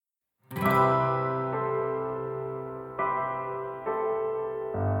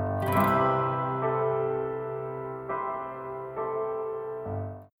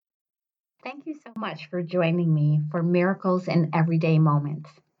Much for joining me for Miracles in Everyday Moments.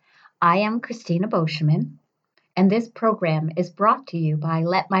 I am Christina Boschman, and this program is brought to you by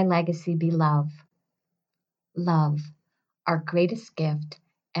Let My Legacy Be Love. Love, our greatest gift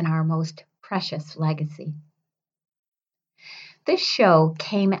and our most precious legacy. This show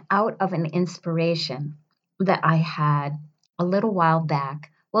came out of an inspiration that I had a little while back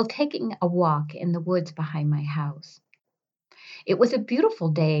while taking a walk in the woods behind my house. It was a beautiful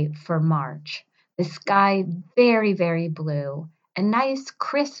day for March. The sky very, very blue, a nice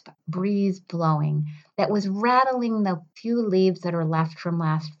crisp breeze blowing that was rattling the few leaves that are left from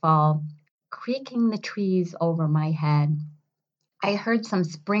last fall, creaking the trees over my head. I heard some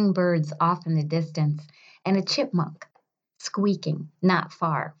spring birds off in the distance and a chipmunk squeaking not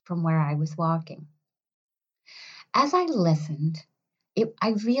far from where I was walking. As I listened,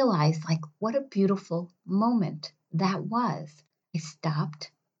 I realized what a beautiful moment that was. I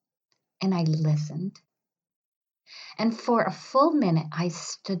stopped and I listened. And for a full minute, I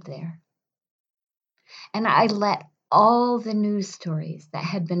stood there and I let all the news stories that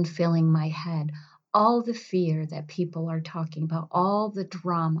had been filling my head, all the fear that people are talking about, all the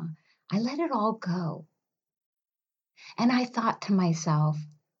drama, I let it all go. And I thought to myself,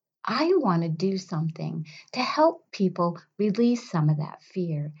 I want to do something to help people release some of that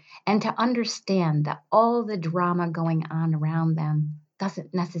fear and to understand that all the drama going on around them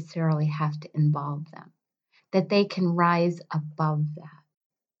doesn't necessarily have to involve them, that they can rise above that.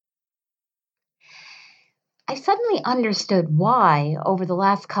 I suddenly understood why, over the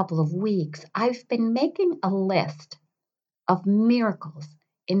last couple of weeks, I've been making a list of miracles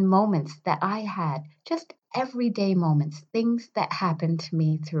in moments that I had, just everyday moments, things that happened to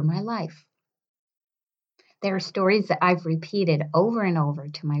me through my life. There are stories that I've repeated over and over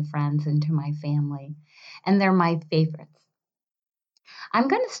to my friends and to my family, and they're my favorites. I'm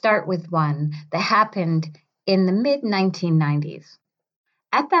going to start with one that happened in the mid 1990s.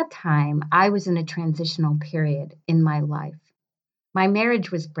 At that time, I was in a transitional period in my life. My marriage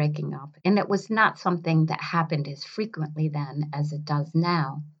was breaking up, and it was not something that happened as frequently then as it does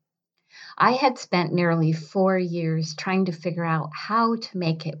now. I had spent nearly 4 years trying to figure out how to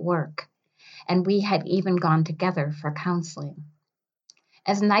make it work, and we had even gone together for counseling.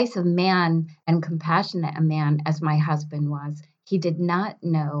 As nice a man and compassionate a man as my husband was, he did not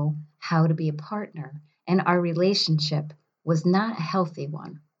know how to be a partner, and our relationship was not a healthy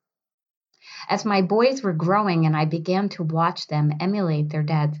one. As my boys were growing and I began to watch them emulate their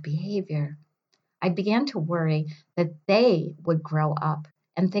dad's behavior, I began to worry that they would grow up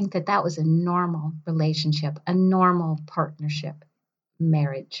and think that that was a normal relationship, a normal partnership,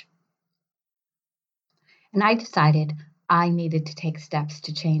 marriage. And I decided I needed to take steps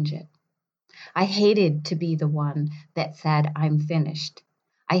to change it. I hated to be the one that said, I'm finished.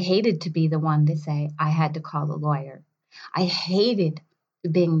 I hated to be the one to say I had to call a lawyer. I hated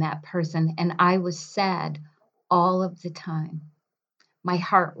being that person, and I was sad all of the time. My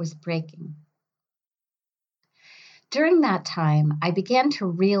heart was breaking. During that time, I began to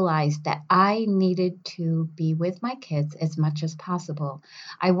realize that I needed to be with my kids as much as possible.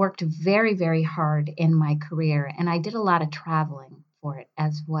 I worked very, very hard in my career, and I did a lot of traveling for it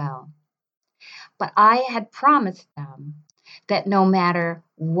as well. But I had promised them that no matter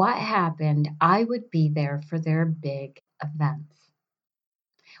what happened, I would be there for their big events.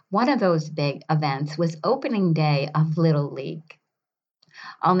 One of those big events was opening day of Little League.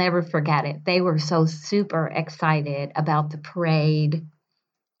 I'll never forget it. They were so super excited about the parade,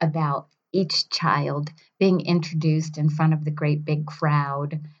 about each child being introduced in front of the great big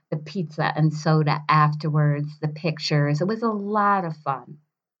crowd, the pizza and soda afterwards, the pictures. It was a lot of fun.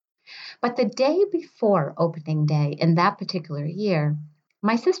 But the day before opening day in that particular year,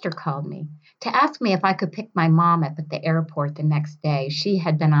 my sister called me to ask me if I could pick my mom up at the airport the next day. She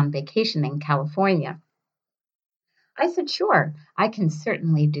had been on vacation in California. I said, sure, I can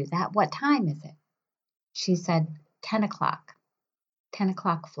certainly do that. What time is it? She said, 10 o'clock, 10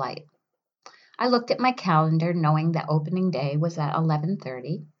 o'clock flight. I looked at my calendar knowing that opening day was at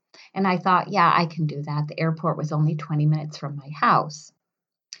 11:30, and I thought, yeah, I can do that. The airport was only 20 minutes from my house.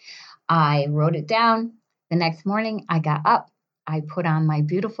 I wrote it down. The next morning, I got up. I put on my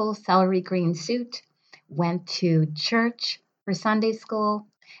beautiful celery green suit, went to church for Sunday school,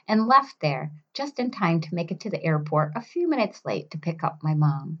 and left there just in time to make it to the airport a few minutes late to pick up my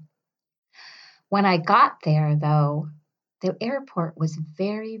mom. When I got there, though, the airport was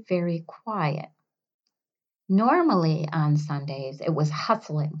very, very quiet. Normally on Sundays, it was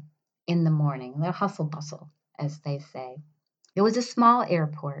hustling in the morning, the hustle bustle, as they say. It was a small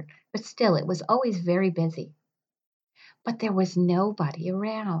airport, but still it was always very busy. But there was nobody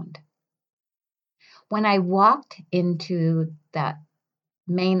around. When I walked into the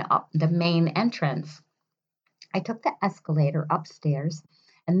main entrance, I took the escalator upstairs,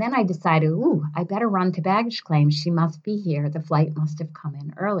 and then I decided, ooh, I better run to baggage claim. She must be here. The flight must have come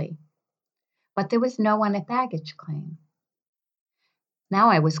in early. But there was no one at baggage claim. Now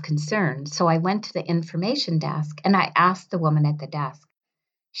I was concerned, so I went to the information desk and I asked the woman at the desk.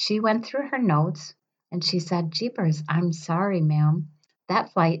 She went through her notes and she said, Jeepers, I'm sorry, ma'am.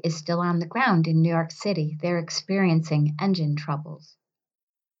 That flight is still on the ground in New York City. They're experiencing engine troubles.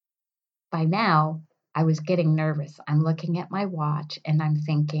 By now, I was getting nervous. I'm looking at my watch and I'm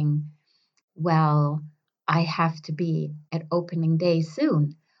thinking, well, I have to be at opening day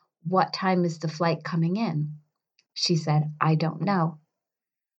soon. What time is the flight coming in? She said, I don't know.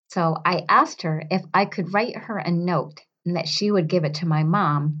 So I asked her if I could write her a note and that she would give it to my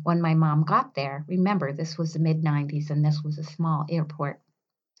mom when my mom got there. Remember, this was the mid-90s and this was a small airport.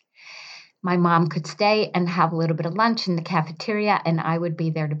 My mom could stay and have a little bit of lunch in the cafeteria, and I would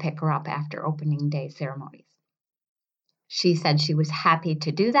be there to pick her up after opening day ceremonies. She said she was happy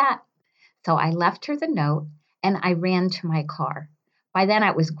to do that, so I left her the note and I ran to my car. By then,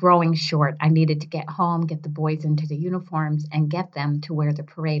 I was growing short. I needed to get home, get the boys into the uniforms, and get them to where the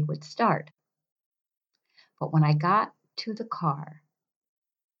parade would start. But when I got to the car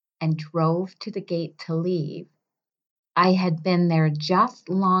and drove to the gate to leave, I had been there just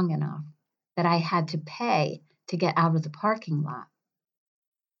long enough that I had to pay to get out of the parking lot.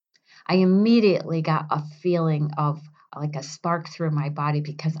 I immediately got a feeling of like a spark through my body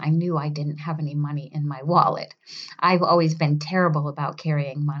because I knew I didn't have any money in my wallet. I've always been terrible about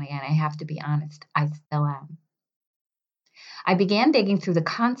carrying money, and I have to be honest, I still am. I began digging through the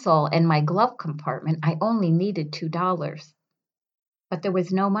console in my glove compartment. I only needed $2, but there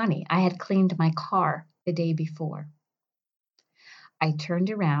was no money. I had cleaned my car the day before. I turned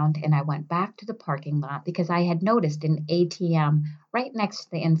around and I went back to the parking lot because I had noticed an ATM right next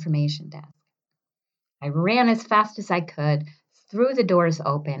to the information desk. I ran as fast as I could, threw the doors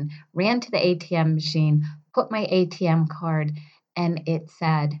open, ran to the ATM machine, put my ATM card, and it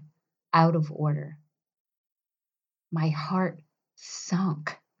said, out of order. My heart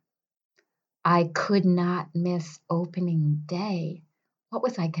sunk. I could not miss opening day. What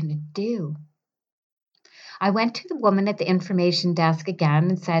was I going to do? I went to the woman at the information desk again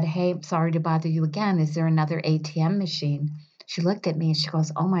and said, hey, I'm sorry to bother you again. Is there another ATM machine? She looked at me and she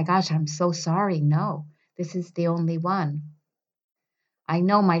goes, oh my gosh, I'm so sorry. No, this is the only one. I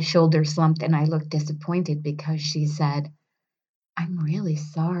know my shoulder slumped and I looked disappointed because she said, I'm really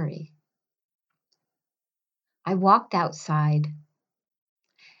sorry. I walked outside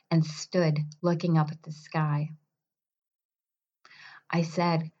and stood looking up at the sky. I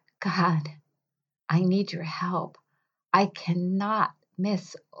said, God, I need your help. I cannot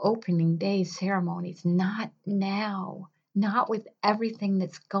miss opening day ceremonies. Not now. Not with everything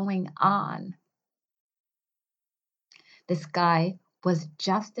that's going on. The sky was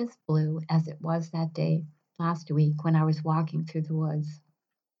just as blue as it was that day last week when I was walking through the woods.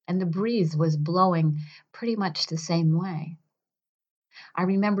 And the breeze was blowing pretty much the same way. I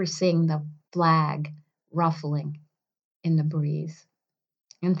remember seeing the flag ruffling in the breeze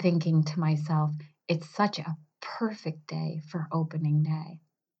and thinking to myself, it's such a perfect day for opening day.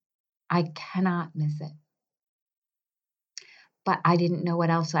 I cannot miss it. But I didn't know what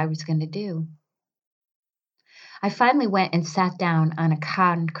else I was going to do. I finally went and sat down on a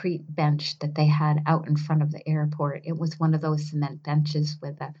concrete bench that they had out in front of the airport. It was one of those cement benches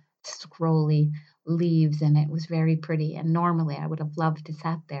with a scrolly leaves in it. It was very pretty, and normally I would have loved to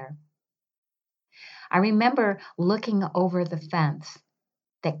sat there. I remember looking over the fence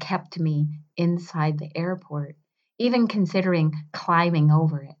that kept me inside the airport, even considering climbing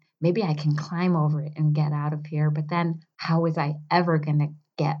over it. Maybe I can climb over it and get out of here, but then how was I ever going to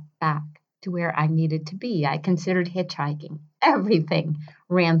get back to where I needed to be? I considered hitchhiking. Everything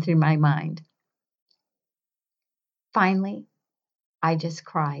ran through my mind. Finally, I just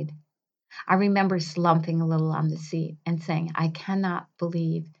cried. I remember slumping a little on the seat and saying, I cannot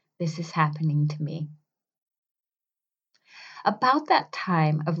believe this is happening to me. About that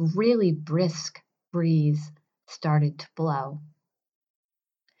time, a really brisk breeze started to blow.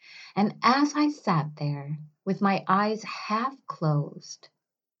 And as I sat there with my eyes half closed,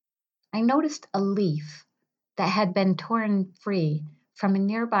 I noticed a leaf that had been torn free from a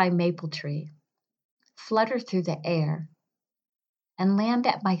nearby maple tree flutter through the air and land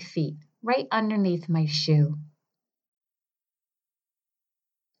at my feet, right underneath my shoe.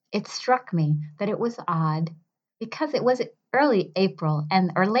 It struck me that it was odd because it was early April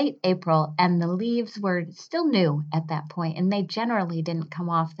and or late April, and the leaves were still new at that point, and they generally didn't come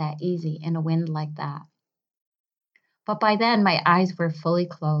off that easy in a wind like that. But by then my eyes were fully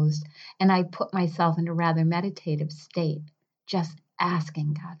closed, and I put myself in a rather meditative state, just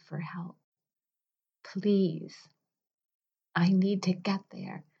asking God for help. Please, I need to get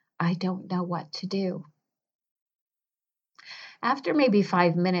there. I don't know what to do. After maybe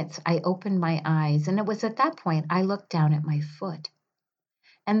 5 minutes, I opened my eyes, and it was at that point I looked down at my foot.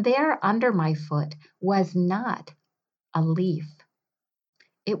 And there under my foot was not a leaf,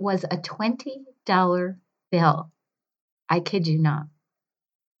 it was a $20 bill. I kid you not.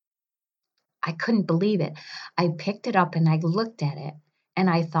 I couldn't believe it. I picked it up and I looked at it, and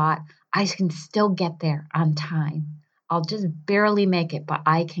I thought, I can still get there on time. I'll just barely make it, but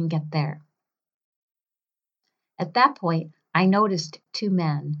I can get there. At that point, I noticed two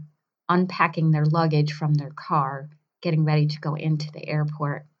men unpacking their luggage from their car, getting ready to go into the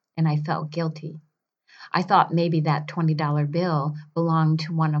airport, and I felt guilty. I thought maybe that $20 bill belonged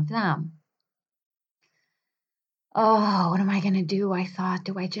to one of them. Oh, what am I going to do? I thought,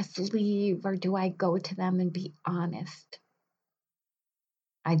 do I just leave or do I go to them and be honest?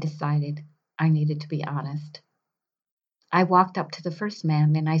 I decided I needed to be honest. I walked up to the first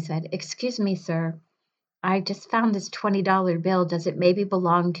man and I said, "Excuse me, sir. I just found this $20 bill. Does it maybe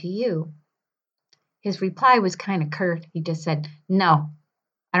belong to you?" His reply was kind of curt. He just said, "No,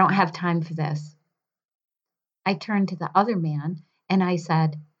 I don't have time for this." I turned to the other man and I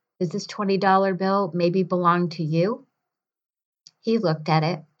said, "Does this $20 bill maybe belong to you?" He looked at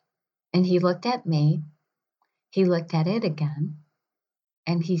it and he looked at me. He looked at it again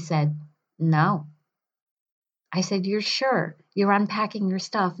and he said, "No." I said, "You're sure? You're unpacking your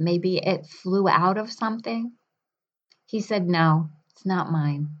stuff. Maybe it flew out of something?" He said, "No, it's not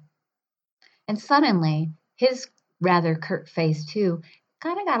mine." And suddenly, his rather curt face, too,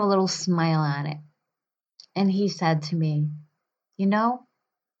 kind of got a little smile on it. And he said to me, "You know,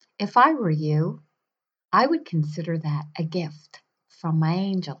 if I were you, I would consider that a gift from my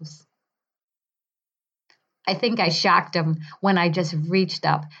angels." I think I shocked him when I just reached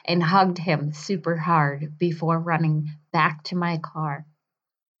up and hugged him super hard before running back to my car.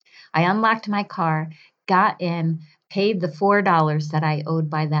 I unlocked my car, got in, paid the $4 that I owed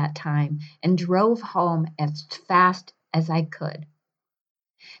by that time, and drove home as fast as I could.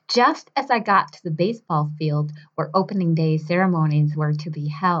 Just as I got to the baseball field where opening day ceremonies were to be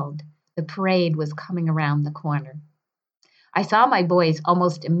held, the parade was coming around the corner. I saw my boys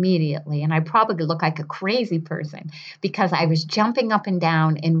almost immediately, and I probably looked like a crazy person because I was jumping up and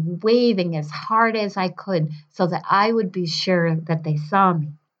down and waving as hard as I could so that I would be sure that they saw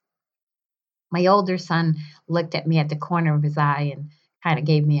me. My older son looked at me at the corner of his eye and kind of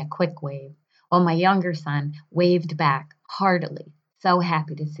gave me a quick wave, while my younger son waved back heartily, so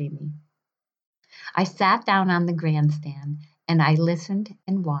happy to see me. I sat down on the grandstand and I listened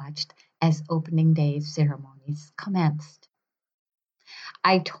and watched as opening day ceremonies commenced.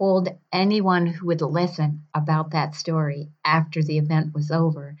 I told anyone who would listen about that story after the event was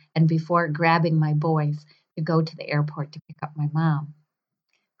over and before grabbing my boys to go to the airport to pick up my mom,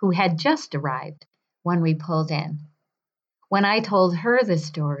 who had just arrived when we pulled in. When I told her the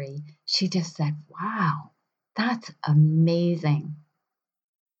story, she just said, "Wow, that's amazing."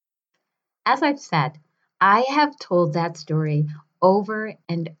 As I've said, I have told that story over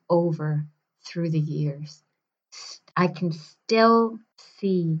and over through the years. I can still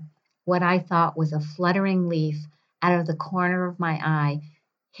see what I thought was a fluttering leaf out of the corner of my eye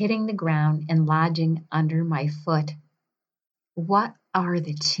hitting the ground and lodging under my foot. What are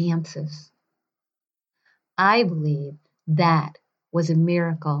the chances? I believe that was a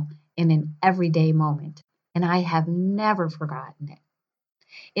miracle in an everyday moment, and I have never forgotten it.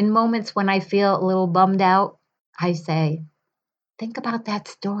 In moments when I feel a little bummed out, I say, "Think about that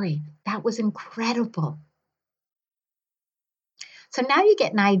story. That was incredible." So now you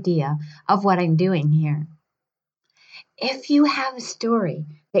get an idea of what I'm doing here. If you have a story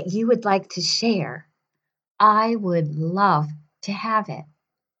that you would like to share, I would love to have it.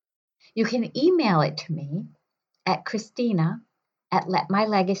 You can email it to me at Christina at Let My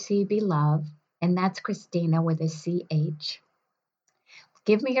Legacy Be Love, and that's Christina with a CH.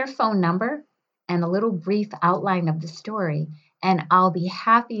 Give me your phone number and a little brief outline of the story, and I'll be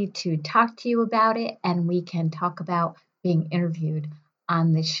happy to talk to you about it, and we can talk about being interviewed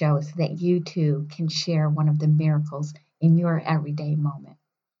on this show so that you too can share one of the miracles in your everyday moment.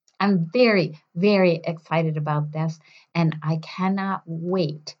 I'm very, very excited about this, and I cannot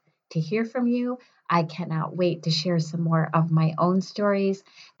wait to hear from you. I cannot wait to share some more of my own stories,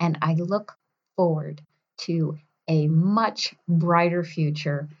 and I look forward to a much brighter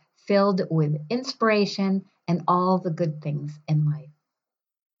future filled with inspiration and all the good things in life.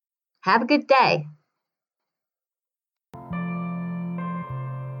 Have a good day.